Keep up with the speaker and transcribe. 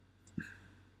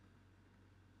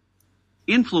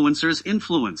Influencers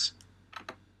influence.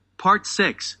 Part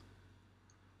 6.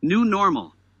 New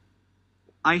normal.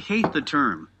 I hate the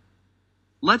term.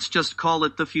 Let's just call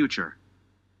it the future.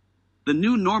 The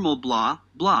new normal blah,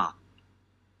 blah.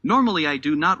 Normally I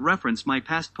do not reference my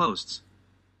past posts.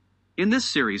 In this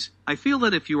series, I feel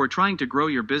that if you are trying to grow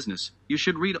your business, you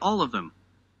should read all of them.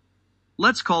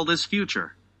 Let's call this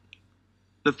future.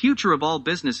 The future of all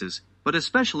businesses, but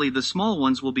especially the small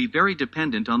ones, will be very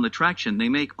dependent on the traction they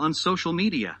make on social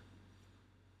media.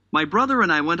 My brother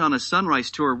and I went on a sunrise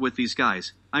tour with these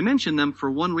guys. I mention them for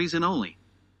one reason only.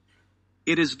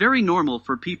 It is very normal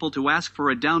for people to ask for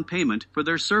a down payment for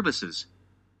their services.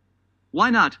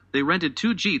 Why not? They rented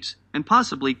 2 Jeeps and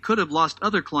possibly could have lost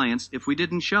other clients if we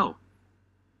didn't show.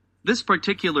 This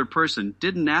particular person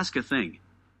didn't ask a thing.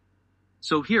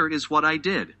 So here is what I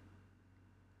did.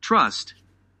 Trust.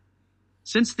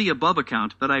 Since the above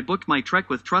account that I booked my trek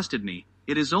with trusted me,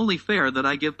 it is only fair that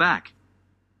I give back.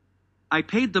 I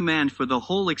paid the man for the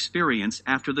whole experience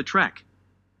after the trek.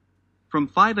 From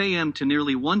 5 a.m. to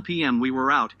nearly 1 p.m. we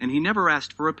were out and he never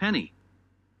asked for a penny.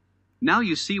 Now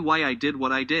you see why I did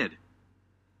what I did.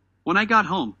 When I got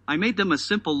home, I made them a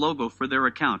simple logo for their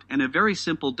account and a very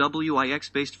simple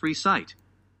Wix-based free site.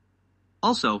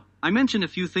 Also, I mentioned a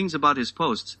few things about his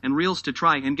posts and reels to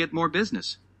try and get more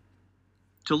business.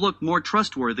 To look more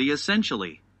trustworthy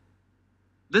essentially.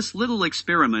 This little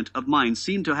experiment of mine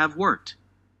seemed to have worked.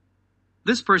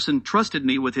 This person trusted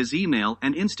me with his email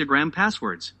and Instagram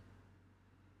passwords.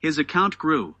 His account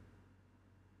grew.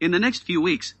 In the next few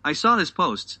weeks, I saw his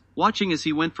posts, watching as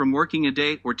he went from working a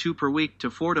day or 2 per week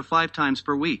to 4 to 5 times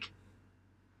per week.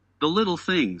 The little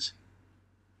things.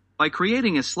 By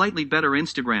creating a slightly better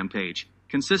Instagram page,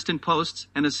 consistent posts,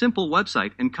 and a simple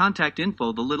website and contact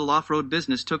info, the little off-road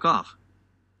business took off.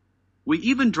 We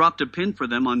even dropped a pin for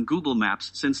them on Google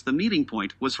Maps since the meeting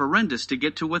point was horrendous to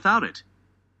get to without it.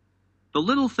 The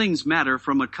little things matter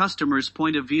from a customer's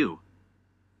point of view.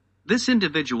 This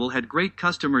individual had great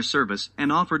customer service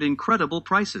and offered incredible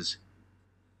prices.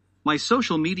 My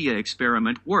social media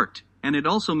experiment worked, and it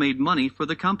also made money for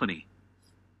the company.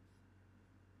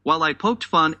 While I poked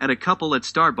fun at a couple at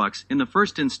Starbucks in the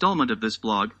first installment of this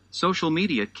blog, social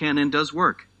media can and does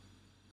work.